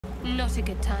not a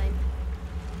good time.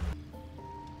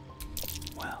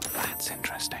 Well, that's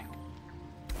interesting.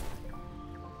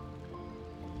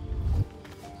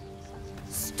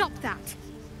 Stop that!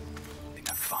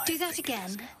 Do that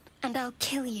again, and I'll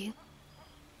kill you.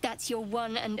 That's your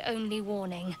one and only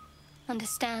warning.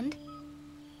 Understand?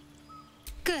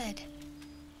 Good.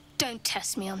 Don't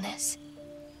test me on this.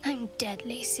 I'm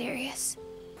deadly serious.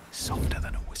 Softer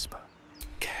than a whisper.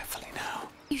 Carefully now.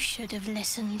 You should have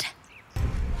listened.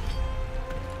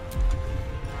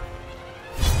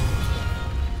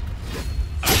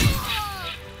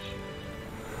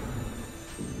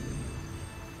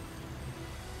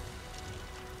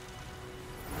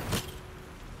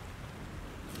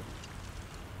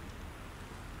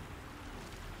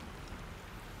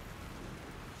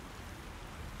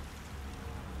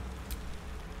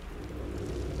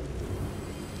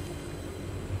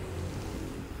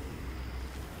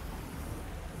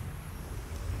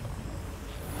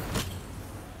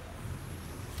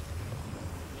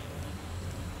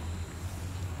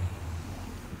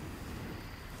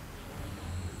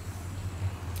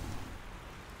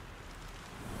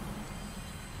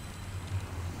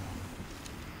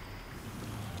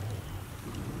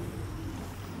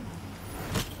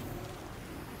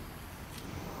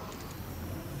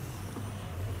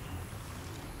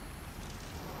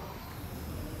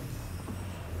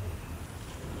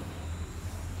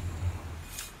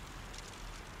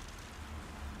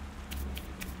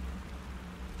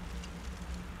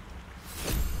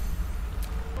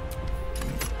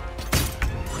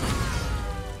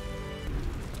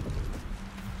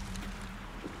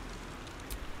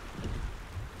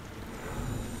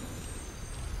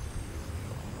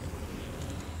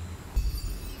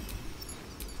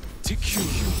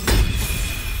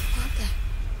 What the?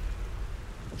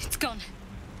 It's gone.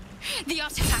 The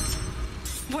artifact.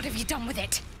 What have you done with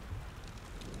it?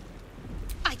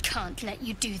 I can't let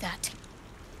you do that.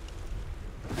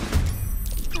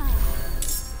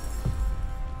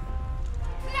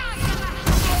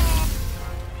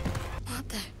 What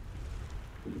the?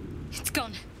 It's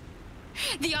gone.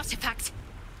 The artifact.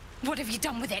 What have you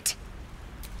done with it?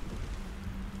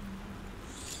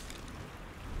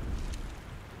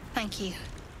 Thank you.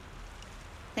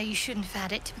 Though you shouldn't have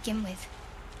had it to begin with.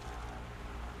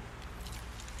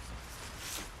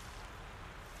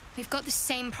 We've got the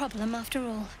same problem after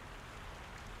all.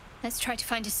 Let's try to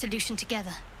find a solution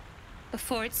together,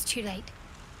 before it's too late.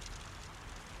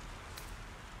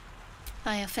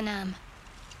 Aya Fanam.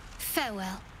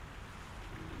 Farewell.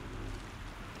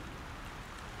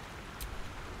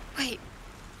 Wait.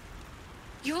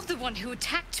 You're the one who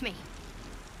attacked me.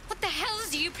 What the hell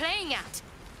are you playing at?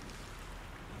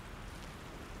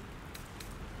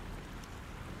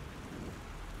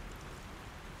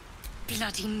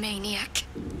 Bloody maniac.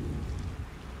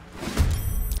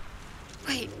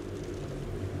 Wait.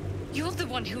 You're the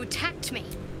one who attacked me.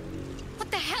 What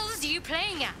the hell are you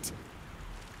playing at?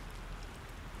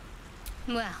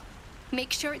 Well,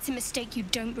 make sure it's a mistake you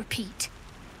don't repeat.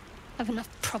 I've enough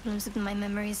problems with my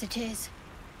memory as it is.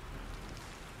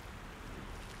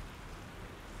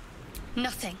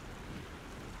 Nothing.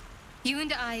 You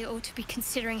and I ought to be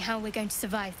considering how we're going to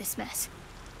survive this mess.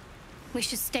 We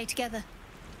should stay together.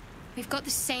 We've got the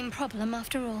same problem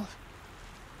after all.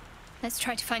 Let's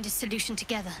try to find a solution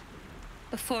together,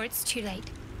 before it's too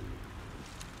late.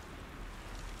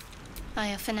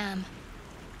 Aya Fanam.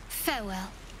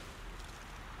 Farewell.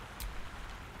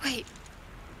 Wait.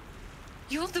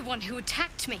 You're the one who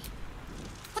attacked me.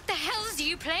 What the hell are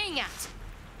you playing at?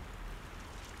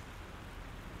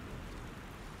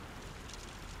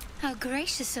 How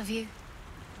gracious of you.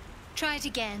 Try it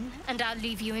again, and I'll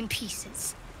leave you in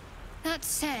pieces. That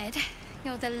said,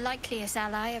 you're the likeliest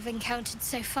ally I've encountered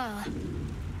so far.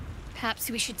 Perhaps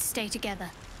we should stay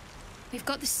together. We've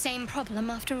got the same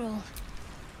problem after all.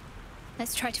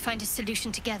 Let's try to find a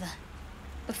solution together,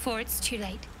 before it's too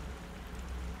late.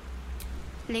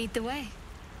 Lead the way.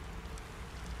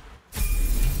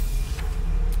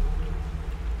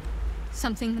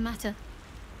 Something the matter?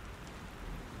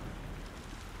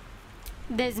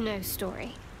 There's no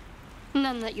story.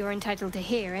 None that you're entitled to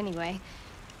hear, anyway.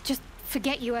 Just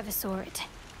forget you ever saw it.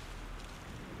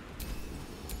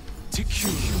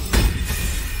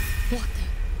 What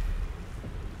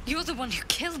the? You're the one who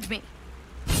killed me.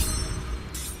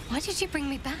 Why did you bring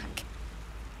me back?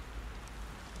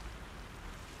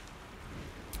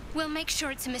 We'll make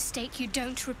sure it's a mistake you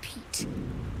don't repeat.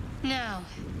 Now,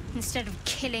 instead of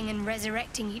killing and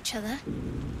resurrecting each other,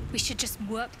 we should just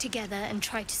work together and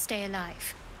try to stay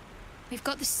alive. We've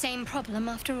got the same problem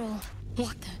after all.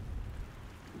 What the?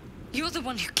 You're the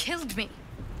one who killed me.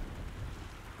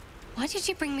 Why did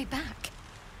you bring me back?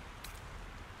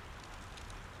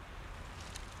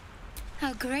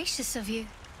 How gracious of you.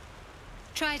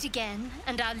 Try it again,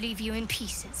 and I'll leave you in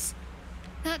pieces.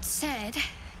 That said,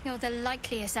 you're the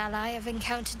likeliest ally I've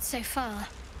encountered so far.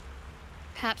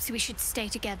 Perhaps we should stay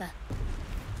together.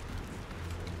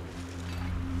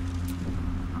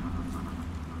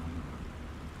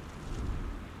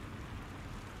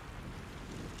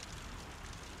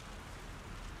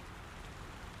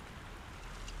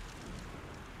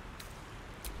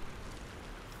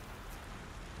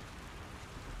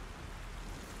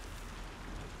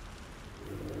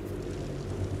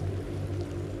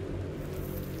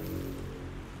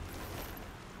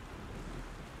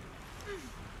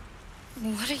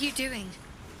 What are you doing?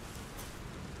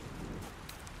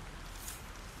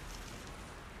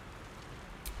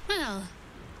 Well,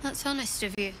 that's honest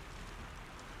of you.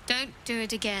 Don't do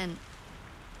it again.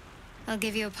 I'll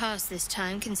give you a pass this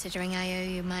time, considering I owe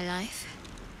you my life.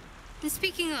 And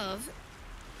speaking of,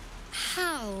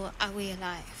 how are we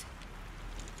alive?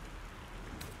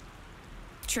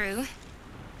 True.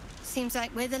 Seems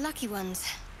like we're the lucky ones,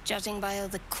 judging by all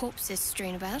the corpses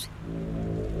strewn about.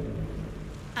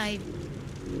 I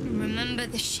remember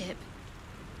the ship.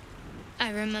 I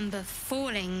remember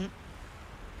falling.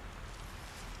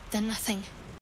 Then nothing.